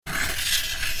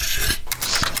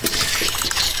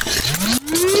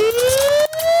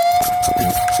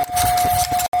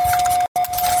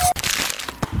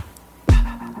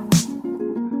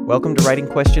Welcome to Writing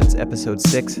Questions, Episode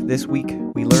 6. This week,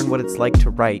 we learn what it's like to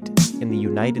write in the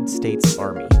United States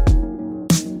Army.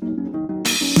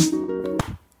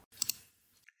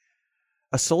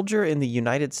 A soldier in the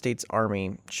United States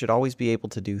Army should always be able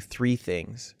to do three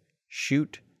things: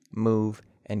 shoot, move,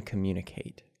 and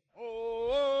communicate.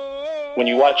 When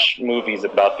you watch movies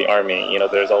about the Army,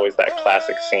 there's always that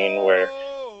classic scene where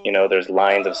there's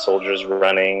lines of soldiers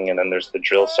running, and then there's the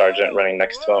drill sergeant running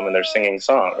next to them, and they're singing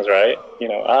songs, right?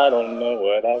 I don't know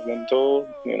what I've been told,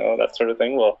 that sort of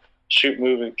thing. Well, shoot,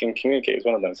 move, and communicate is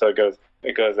one of them. So it goes,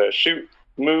 shoot,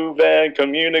 move, and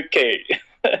communicate.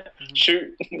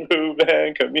 Shoot, move,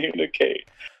 and communicate.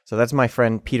 So that's my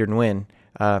friend Peter Nguyen,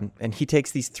 and he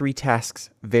takes these three tasks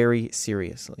very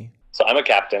seriously. So I'm a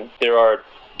captain. There are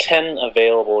 10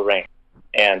 available ranks,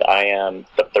 and I am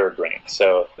the third rank.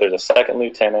 So there's a second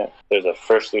lieutenant, there's a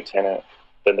first lieutenant,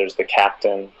 then there's the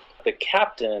captain. The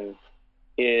captain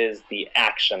is the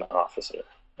action officer.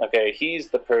 Okay, he's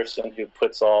the person who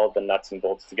puts all the nuts and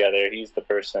bolts together. He's the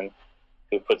person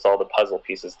who puts all the puzzle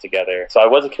pieces together. So I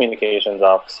was a communications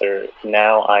officer.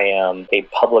 Now I am a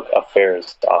public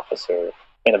affairs officer.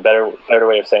 And a better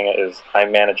way of saying it is I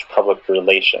manage public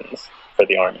relations for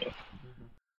the Army.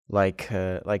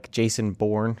 Like Jason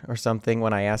Bourne or something.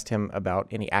 When I asked him about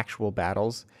any actual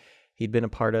battles he'd been a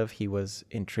part of, he was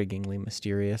intriguingly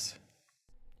mysterious.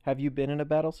 Have you been in a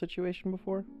battle situation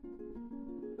before?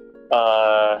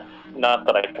 Not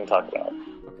that I can talk about.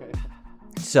 Okay.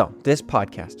 So, this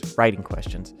podcast, Writing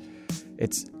Questions,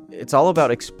 it's all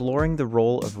about exploring the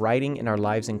role of writing in our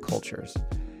lives and cultures.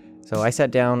 So I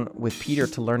sat down with Peter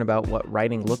to learn about what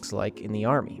writing looks like in the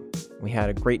Army. We had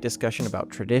a great discussion about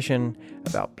tradition,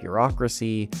 about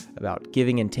bureaucracy, about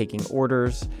giving and taking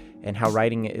orders, and how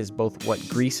writing is both what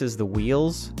greases the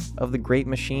wheels of the great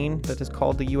machine that is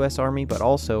called the U.S. Army, but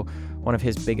also one of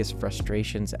his biggest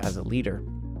frustrations as a leader.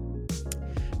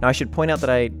 Now, I should point out that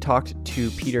I talked to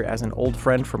Peter as an old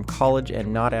friend from college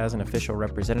and not as an official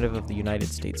representative of the United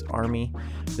States Army.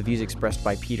 The views expressed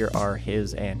by Peter are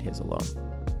his and his alone.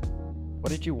 What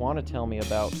did you want to tell me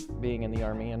about being in the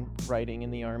Army and writing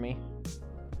in the Army?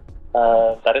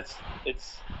 That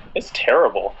it's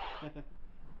terrible.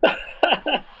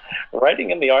 Writing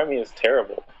in the Army is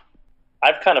terrible.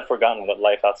 I've kind of forgotten what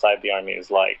life outside the Army is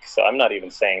like, so I'm not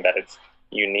even saying that it's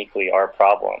uniquely our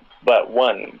problem. But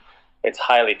one, it's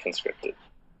highly conscripted.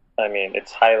 I mean,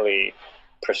 it's highly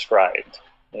prescribed.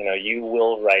 You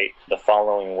will write the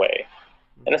following way.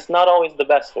 And it's not always the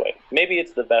best way. Maybe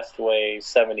it's the best way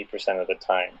 70% of the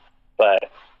time, but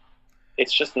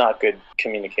it's just not good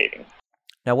communicating.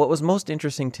 Now, what was most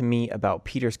interesting to me about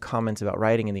Peter's comments about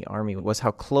writing in the Army was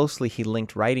how closely he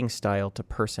linked writing style to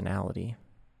personality.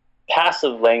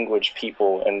 Passive language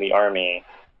people in the Army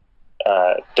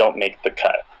don't make the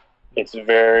cut. It's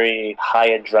very high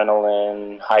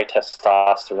adrenaline, high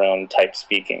testosterone type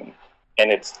speaking,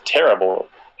 and it's terrible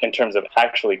in terms of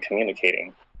actually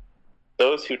communicating.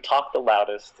 Those who talk the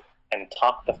loudest and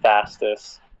talk the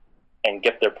fastest and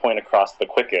get their point across the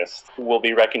quickest will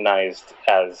be recognized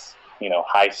as,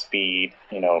 high speed,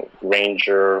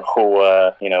 ranger,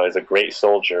 Hoa, is a great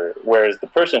soldier. Whereas the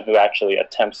person who actually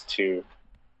attempts to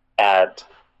add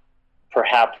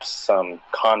perhaps some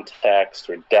context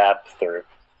or depth or,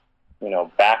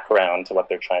 background to what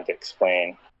they're trying to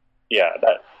explain,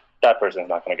 that person's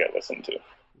not going to get listened to.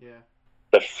 Yeah.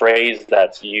 The phrase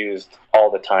that's used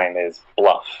all the time is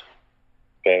bluff.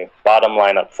 Okay, bottom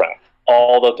line up front,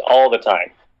 all the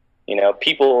time.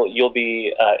 People. You'll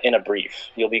be in a brief.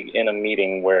 You'll be in a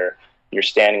meeting where you're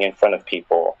standing in front of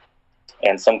people,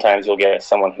 and sometimes you'll get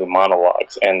someone who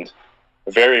monologues, and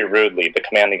very rudely, the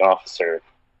commanding officer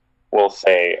will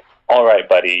say, "All right,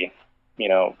 buddy,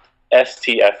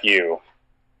 STFU.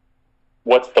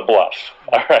 What's the bluff?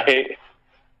 All right."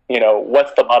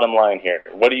 What's the bottom line here?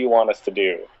 What do you want us to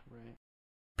do? Right.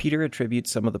 Peter attributes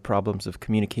some of the problems of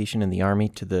communication in the Army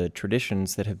to the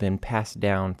traditions that have been passed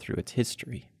down through its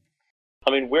history.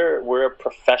 I mean, we're a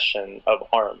profession of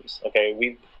arms, okay?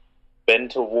 We've been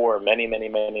to war many, many,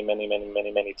 many, many, many,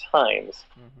 many, many times,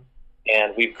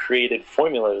 and we've created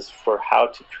formulas for how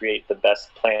to create the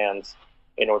best plans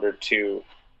in order to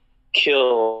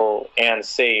kill and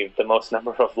save the most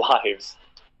number of lives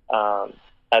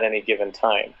at any given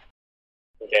time.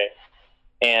 Okay,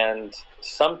 and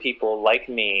some people, like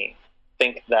me,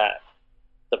 think that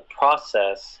the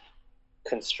process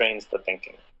constrains the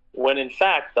thinking, when in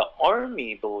fact the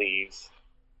Army believes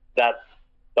that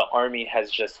the Army has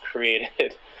just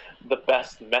created the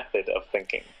best method of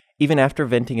thinking. Even after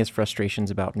venting his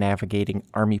frustrations about navigating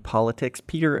Army politics,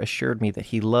 Peter assured me that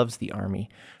he loves the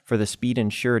Army for the speed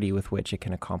and surety with which it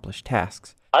can accomplish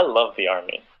tasks. I love the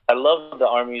Army. I love the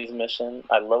Army's mission.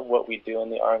 I love what we do in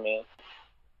the Army,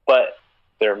 but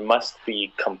there must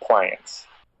be compliance,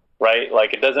 right?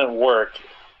 Like, it doesn't work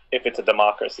if it's a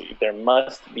democracy. There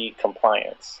must be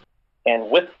compliance. And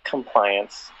with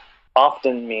compliance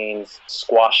often means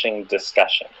squashing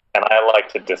discussion. And I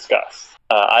like to discuss.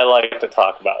 I like to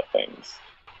talk about things.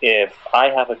 If I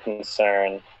have a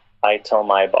concern, I tell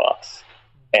my boss.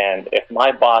 And if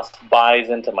my boss buys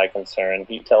into my concern,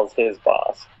 he tells his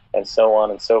boss, and so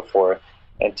on and so forth,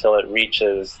 until it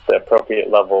reaches the appropriate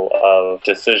level of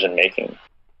decision making.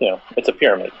 It's a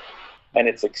pyramid. And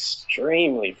it's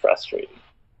extremely frustrating.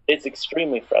 It's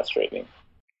extremely frustrating.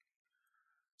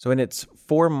 So in its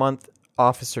 4-month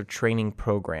officer training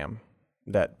program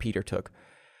that Peter took,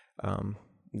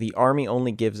 the Army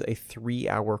only gives a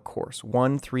 3-hour course,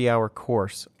 1 3-hour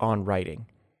course on writing.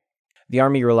 The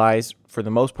Army relies, for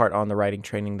the most part, on the writing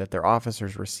training that their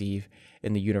officers receive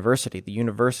in the university. The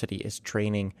university is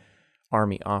training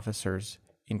Army officers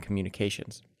in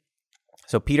communications.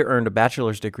 So Peter earned a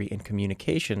bachelor's degree in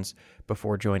communications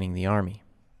before joining the Army.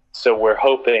 So we're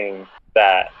hoping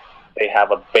that they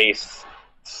have a base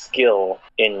skill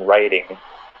in writing.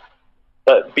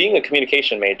 But being a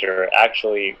communication major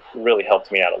actually really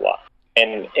helped me out a lot.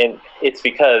 And it's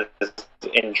because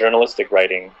in journalistic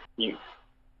writing,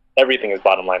 everything is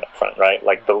bottom line up front, right?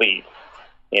 Like the lead.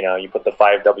 You put the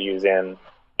 5 W's in,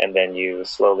 and then you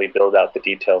slowly build out the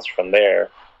details from there.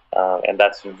 And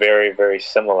that's very, very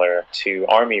similar to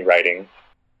Army writing.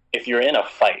 If you're in a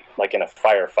fight, like in a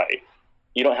firefight,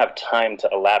 you don't have time to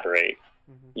elaborate.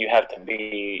 You have to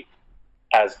be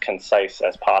as concise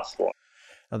as possible.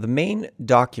 Now, the main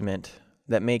document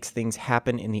that makes things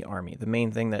happen in the Army, the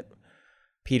main thing that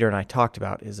Peter and I talked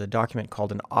about, is a document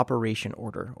called an operation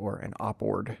order, or an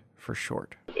OPORD for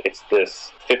short. It's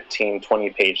this 15,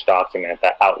 20-page document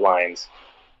that outlines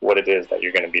what it is that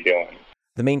you're going to be doing.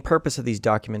 The main purpose of these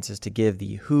documents is to give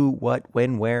the who, what,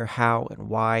 when, where, how, and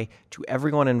why to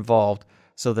everyone involved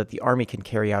so that the Army can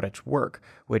carry out its work,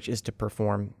 which is to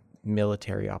perform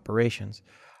military operations.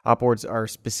 OPORDs are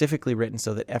specifically written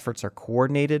so that efforts are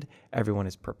coordinated, everyone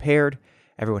is prepared,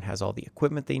 everyone has all the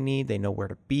equipment they need, they know where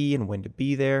to be and when to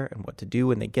be there and what to do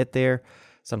when they get there,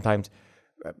 sometimes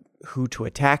who to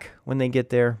attack when they get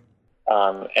there.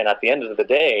 And at the end of the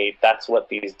day, that's what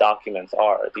these documents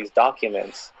are. These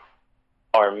documents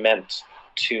are meant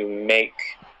to make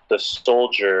the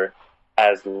soldier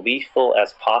as lethal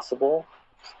as possible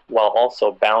while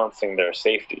also balancing their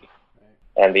safety.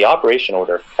 And the operation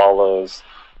order follows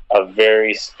a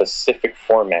very specific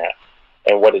format.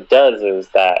 And what it does is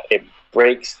that it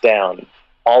breaks down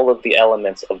all of the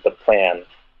elements of the plan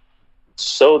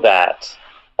so that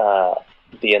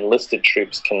the enlisted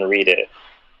troops can read it,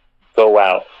 go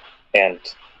out, and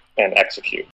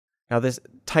execute. Now, this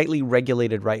tightly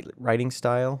regulated writing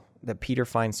style that Peter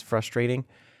finds frustrating,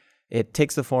 it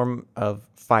takes the form of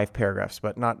 5 paragraphs,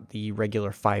 but not the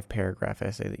regular 5-paragraph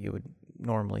essay that you would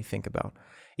normally think about.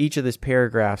 Each of these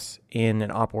paragraphs in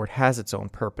an OPORD has its own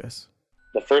purpose.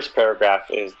 The first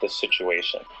paragraph is the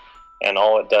situation. And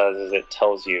all it does is it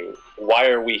tells you, why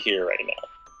are we here right now?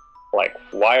 Like,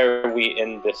 why are we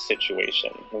in this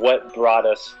situation? What brought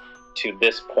us to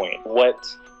this point? What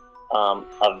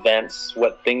events,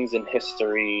 what things in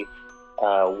history,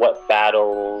 what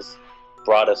battles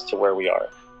brought us to where we are?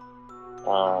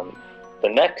 The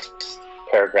next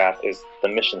paragraph is the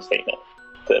mission statement.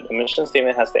 The mission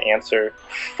statement has to answer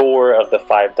 4 of the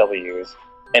 5 W's,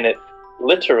 and it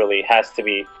literally has to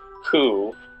be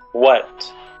who,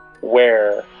 what,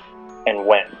 where, and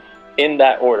when, in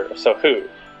that order. So who?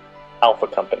 Alpha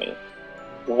Company.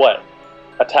 What?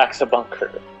 Attacks a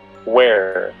bunker.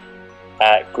 Where?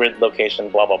 At grid location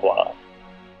blah blah blah.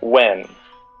 When?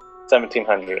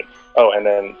 1700. Oh, and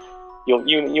then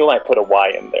you might put a Y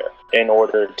in there in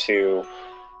order to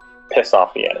piss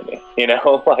off the enemy.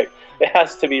 Like, it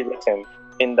has to be written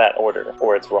in that order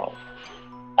or it's wrong.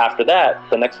 After that,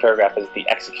 the next paragraph is the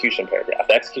execution paragraph.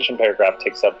 The execution paragraph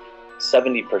takes up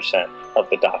 70% of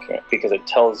the document because it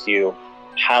tells you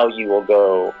how you will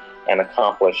go and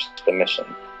accomplish the mission.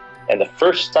 And the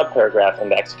first subparagraph in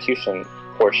the execution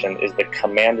portion is the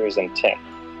commander's intent.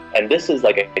 And this is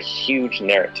like a huge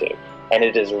narrative, and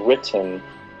it is written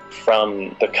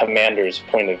from the commander's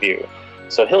point of view.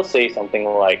 So he'll say something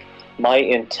like, my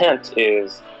intent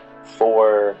is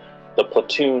for the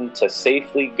platoon to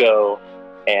safely go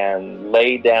and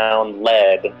lay down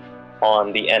lead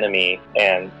on the enemy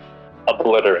and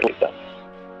obliterate them.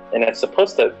 And it's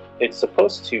supposed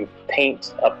to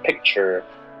paint a picture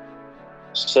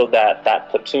so that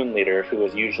platoon leader, who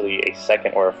is usually a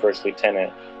second or a first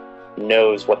lieutenant,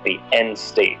 knows what the end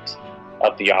state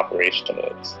of the operation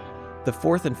is. The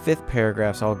fourth and fifth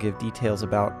paragraphs all give details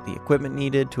about the equipment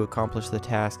needed to accomplish the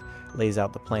task, lays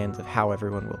out the plans of how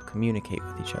everyone will communicate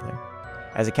with each other.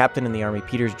 As a captain in the Army,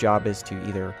 Peter's job is to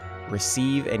either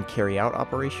receive and carry out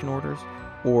operation orders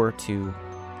or to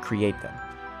create them.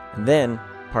 And then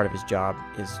part of his job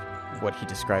is what he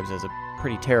describes as a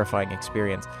pretty terrifying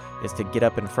experience, is to get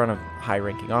up in front of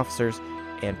high-ranking officers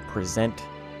and present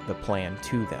the plan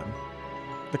to them.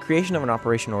 The creation of an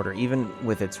operation order, even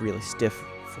with its really stiff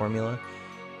formula,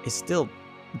 is still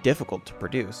difficult to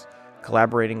produce.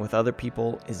 Collaborating with other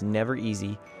people is never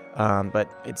easy, but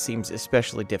it seems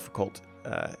especially difficult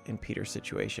in Peter's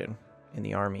situation in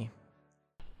the Army.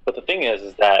 But the thing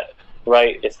is that,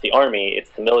 right, it's the Army,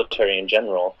 it's the military in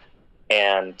general,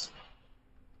 and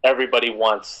everybody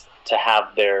wants to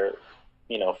have their,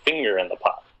 finger in the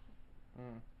pot.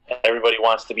 Everybody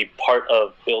wants to be part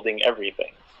of building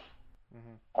everything.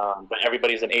 But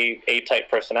everybody's an A-type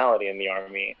personality in the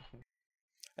Army.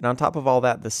 And on top of all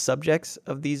that, the subjects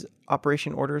of these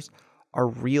operation orders are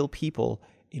real people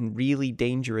in really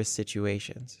dangerous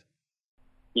situations.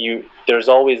 There's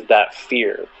always that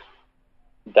fear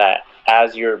that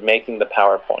as you're making the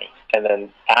PowerPoint, and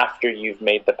then after you've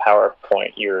made the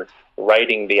PowerPoint, you're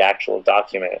writing the actual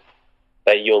document,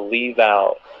 that you'll leave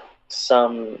out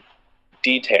some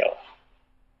detail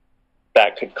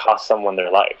that could cost someone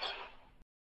their life.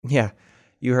 Yeah,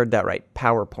 you heard that right.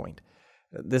 PowerPoint.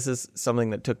 This is something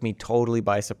that took me totally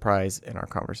by surprise in our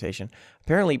conversation.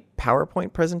 Apparently,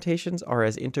 PowerPoint presentations are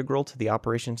as integral to the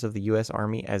operations of the U.S.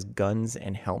 Army as guns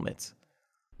and helmets.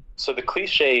 So the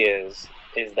cliche is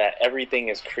that everything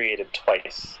is created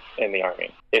twice in the Army.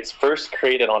 It's first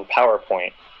created on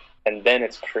PowerPoint, and then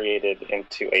it's created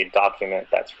into a document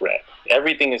that's read.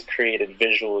 Everything is created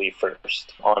visually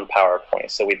first on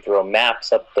PowerPoint. So we throw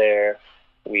maps up there.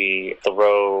 We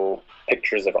throw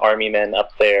pictures of Army men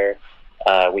up there.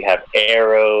 We have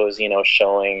arrows,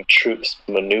 showing troops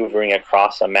maneuvering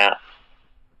across a map.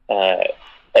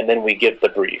 And then we give the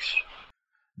brief.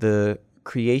 The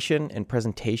creation and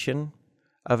presentation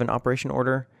of an operation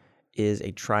order is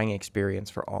a trying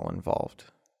experience for all involved.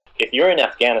 If you're in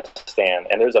Afghanistan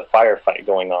and there's a firefight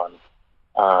going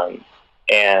on,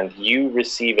 and you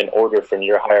receive an order from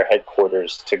your higher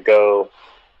headquarters to go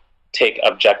take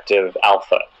objective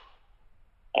Alpha,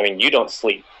 you don't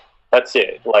sleep. That's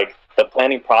it. The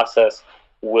planning process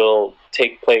will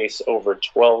take place over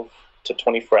 12 to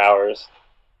 24 hours.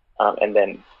 And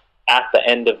then at the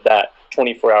end of that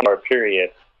 24-hour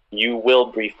period, you will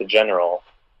brief the general.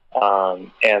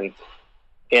 And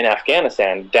in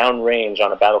Afghanistan, downrange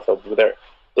on a battlefield,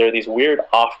 there are these weird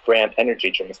off-brand energy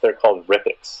drinks. They're called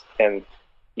Rippets. And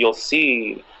you'll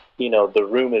see, the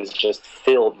room is just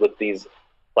filled with these,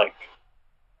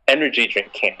 energy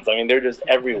drink cans. They're just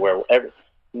everywhere.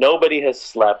 Nobody has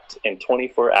slept in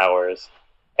 24 hours,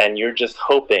 and you're just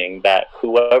hoping that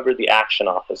whoever the action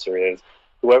officer is,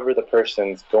 whoever the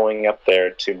person's going up there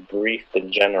to brief the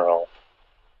general,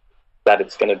 that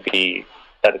it's going to be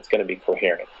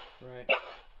coherent. Right.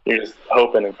 You're just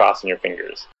hoping and crossing your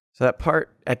fingers. So that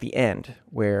part at the end,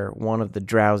 where one of the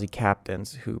drowsy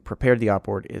captains who prepared the op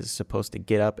ord is supposed to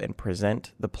get up and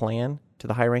present the plan to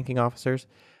the high-ranking officers,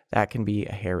 that can be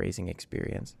a hair-raising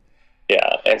experience.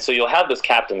 Yeah, and so you'll have this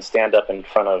captain stand up in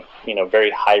front of,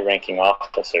 very high-ranking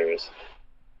officers,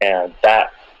 and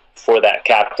that, for that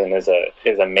captain, is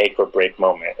a make-or-break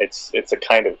moment. It's a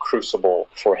kind of crucible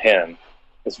for him.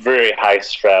 It's very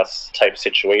high-stress type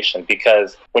situation,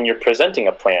 because when you're presenting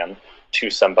a plan to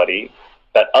somebody,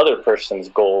 that other person's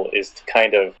goal is to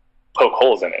kind of poke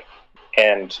holes in it,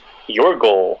 and your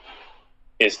goal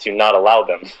is to not allow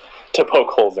them to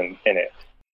poke holes in it.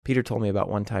 Peter told me about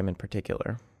one time in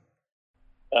particular.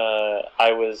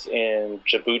 I was in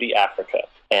Djibouti, Africa,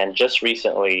 and just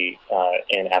recently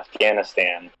in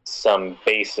Afghanistan, some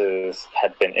bases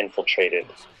had been infiltrated.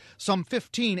 Some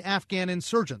 15 Afghan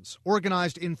insurgents,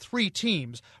 organized in 3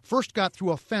 teams, first got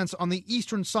through a fence on the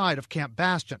eastern side of Camp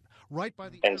Bastion, right by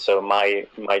the... And so my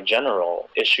general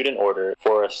issued an order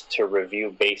for us to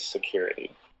review base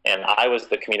security, and I was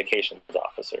the communications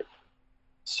officer.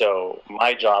 So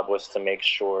my job was to make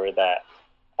sure that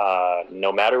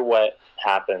no matter what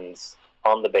happens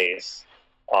on the base,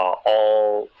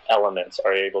 all elements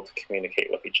are able to communicate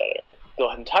with each other. The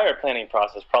entire planning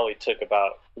process probably took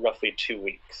about roughly 2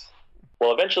 weeks.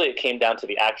 Well, eventually it came down to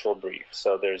the actual brief.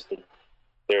 So there's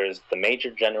the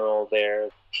major general there.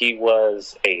 He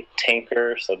was a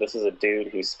tanker. So this is a dude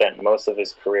who spent most of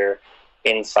his career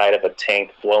inside of a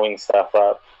tank blowing stuff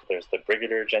up. There's the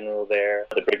brigadier general there.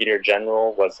 The brigadier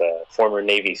general was a former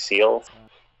Navy SEAL.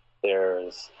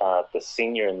 There's the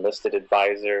senior enlisted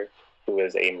advisor, who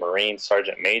is a Marine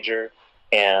sergeant major.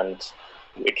 And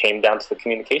it came down to the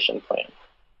communication plan.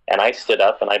 And I stood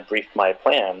up and I briefed my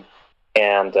plan.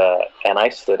 And I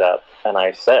stood up and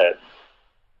I said,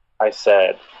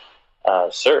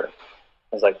 sir,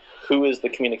 I was like, who is the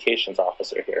communications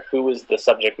officer here? Who is the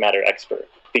subject matter expert?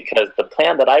 Because the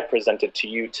plan that I presented to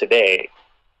you today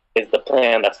is the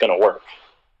plan that's going to work.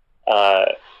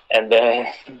 And then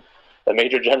the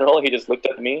Major General, he just looked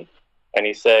at me and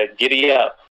he said, giddy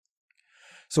up.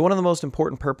 So one of the most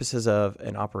important purposes of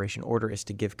an operation order is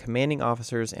to give commanding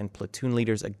officers and platoon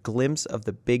leaders a glimpse of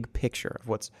the big picture of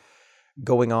what's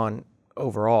going on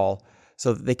overall,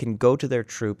 so that they can go to their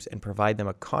troops and provide them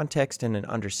a context and an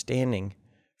understanding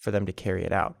for them to carry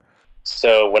it out.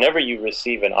 So whenever you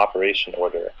receive an operation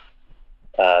order,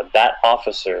 that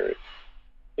officer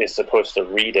is supposed to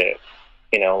read it,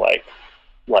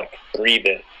 like breathe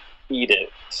it, eat it,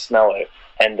 smell it,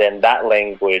 and then that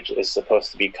language is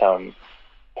supposed to become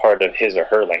part of his or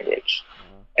her language.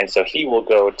 And so he will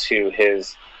go to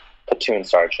his platoon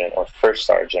sergeant or first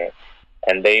sergeant,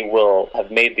 and they will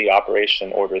have made the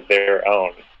operation order their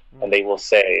own. And they will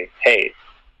say, hey,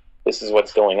 this is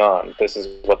what's going on. This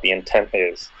is what the intent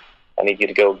is. I need you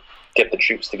to go get the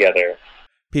troops together.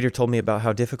 Peter told me about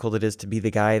how difficult it is to be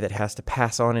the guy that has to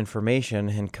pass on information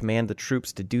and command the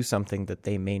troops to do something that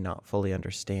they may not fully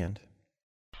understand.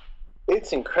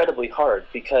 It's incredibly hard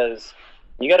because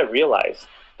you got to realize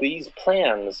these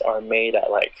plans are made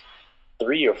at like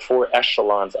 3 or 4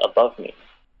 echelons above me.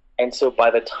 And so by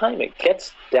the time it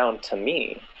gets down to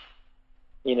me,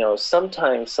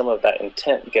 sometimes some of that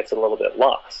intent gets a little bit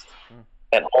lost.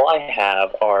 And all I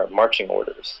have are marching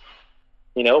orders,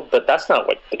 but that's not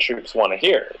what the troops want to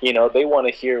hear. They want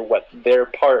to hear what their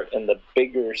part in the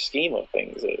bigger scheme of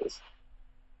things is.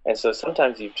 And so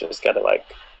sometimes you've just got to like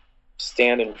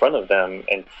stand in front of them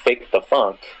and fake the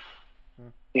funk,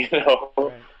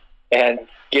 right, and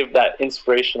give that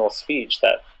inspirational speech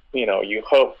that, you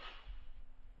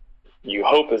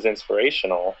hope is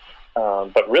inspirational.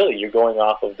 But really you're going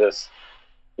off of this,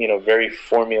 very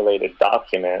formulated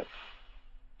document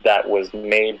that was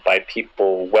made by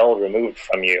people well removed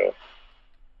from you,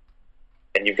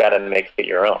 and you've got to make it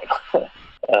your own.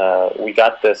 We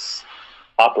got this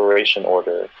operation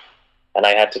order, and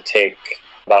I had to take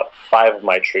about 5 of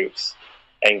my troops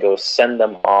and go send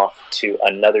them off to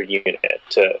another unit,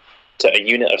 to a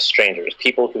unit of strangers,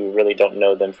 people who really don't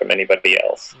know them from anybody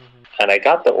else. Mm-hmm. And I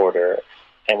got the order,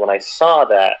 and when I saw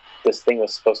that this thing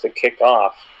was supposed to kick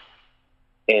off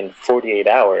in 48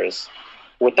 hours,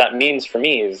 what that means for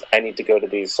me is I need to go to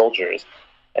these soldiers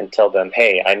and tell them,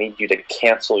 hey, I need you to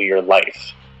cancel your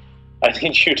life. I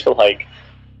need you to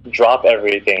drop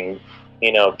everything,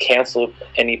 cancel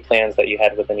any plans that you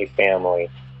had with any family,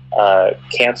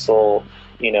 cancel,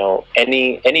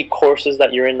 any courses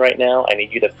that you're in right now. I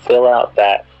need you to fill out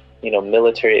that,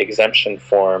 military exemption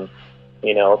form,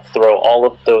 throw all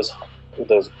of those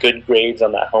good grades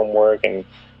on that homework and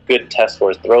good test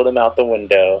scores, throw them out the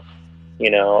window,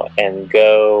 and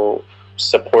go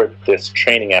support this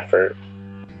training effort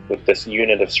with this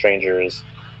unit of strangers.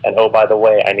 And oh, by the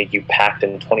way, I need you packed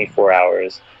in 24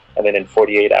 hours, and then in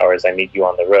 48 hours, I need you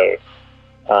on the road.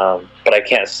 But I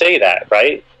can't say that,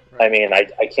 right? I mean, I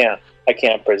can't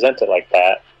present it like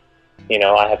that.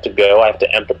 I have to go, I have to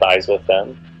empathize with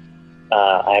them.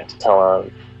 I have to tell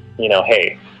them,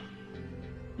 hey,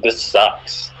 this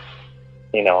sucks.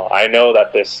 I know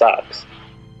that this sucks.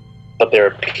 But there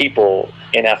are people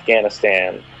in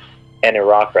Afghanistan and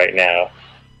Iraq right now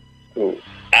who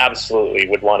absolutely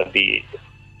would want to be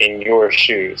in your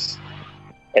shoes.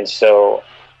 And so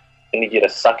I need you to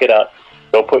suck it up,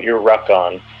 go put your ruck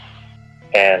on,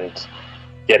 and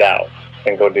get out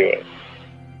and go do it.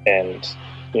 And,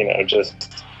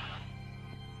 just,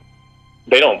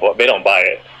 they don't buy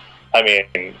it. I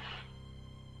mean,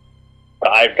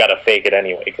 I've got to fake it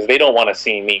anyway, because they don't want to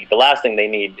see me. The last thing they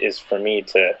need is for me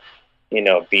to,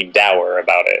 be dour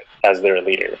about it as their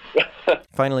leader.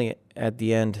 Finally, at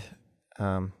the end,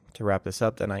 to wrap this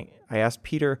up, then I asked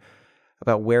Peter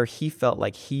about where he felt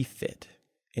like he fit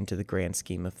into the grand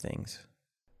scheme of things.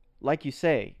 Like you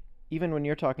say, even when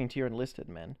you're talking to your enlisted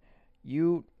men,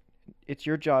 it's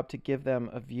your job to give them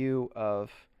a view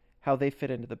of how they fit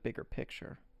into the bigger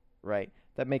picture, right?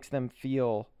 That makes them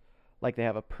feel like they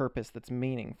have a purpose that's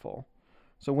meaningful.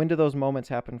 So when do those moments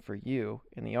happen for you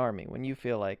in the Army, when you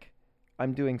feel like,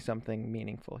 I'm doing something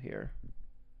meaningful here?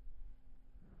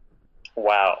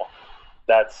 Wow.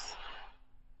 That's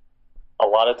a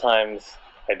lot of times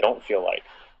I don't feel like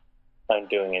I'm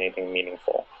doing anything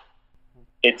meaningful.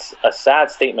 It's a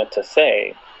sad statement to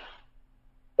say,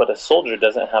 but a soldier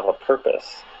doesn't have a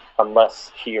purpose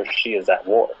unless he or she is at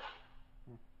war.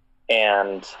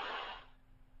 And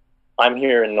I'm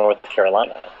here in North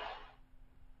Carolina.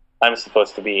 I'm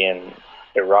supposed to be in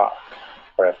Iraq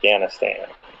or Afghanistan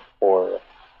or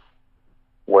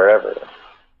wherever.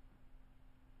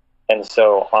 And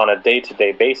so on a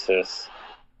day-to-day basis,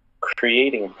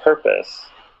 creating purpose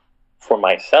for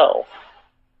myself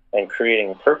and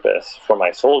creating purpose for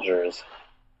my soldiers,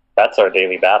 that's our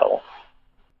daily battle.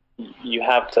 You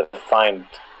have to find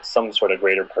some sort of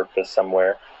greater purpose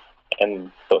somewhere.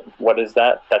 And what is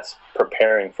that? That's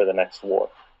preparing for the next war.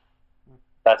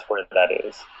 That's where that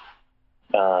is.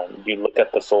 You look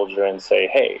at the soldier and say,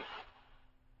 hey,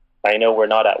 I know we're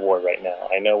not at war right now.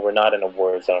 I know we're not in a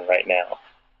war zone right now.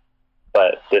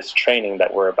 But this training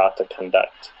that we're about to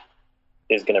conduct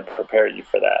is going to prepare you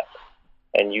for that.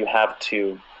 And you have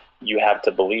to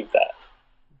believe that.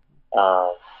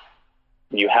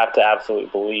 You have to absolutely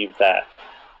believe that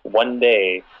one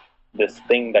day this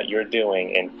thing that you're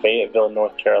doing in Fayetteville,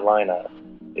 North Carolina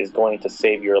is going to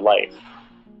save your life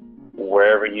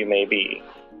wherever you may be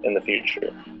in the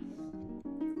future.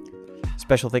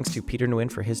 Special thanks to Peter Nguyen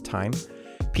for his time.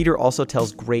 Peter also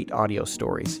tells great audio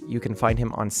stories. You can find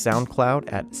him on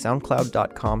SoundCloud at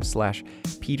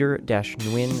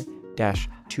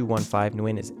soundcloud.com/Peter-Nguyen-215.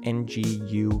 Nguyen is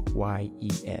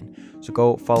Nguyen. So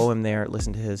go follow him there,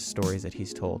 listen to his stories that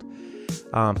he's told.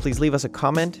 Please leave us a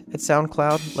comment at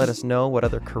SoundCloud. Let us know what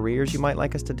other careers you might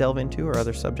like us to delve into or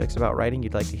other subjects about writing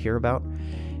you'd like to hear about.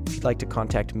 If you'd like to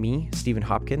contact me, Stephen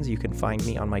Hopkins, you can find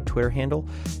me on my Twitter handle.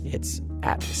 It's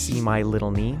at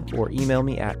 @SeeMyLittleKnee, or email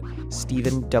me at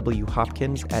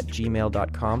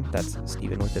stephenwhopkins@gmail.com. That's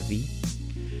Stephen with a V.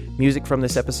 Music from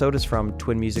this episode is from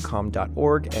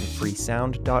twinmusichom.org and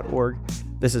freesound.org.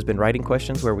 This has been Writing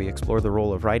Questions, where we explore the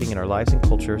role of writing in our lives and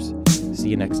cultures. See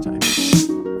you next time.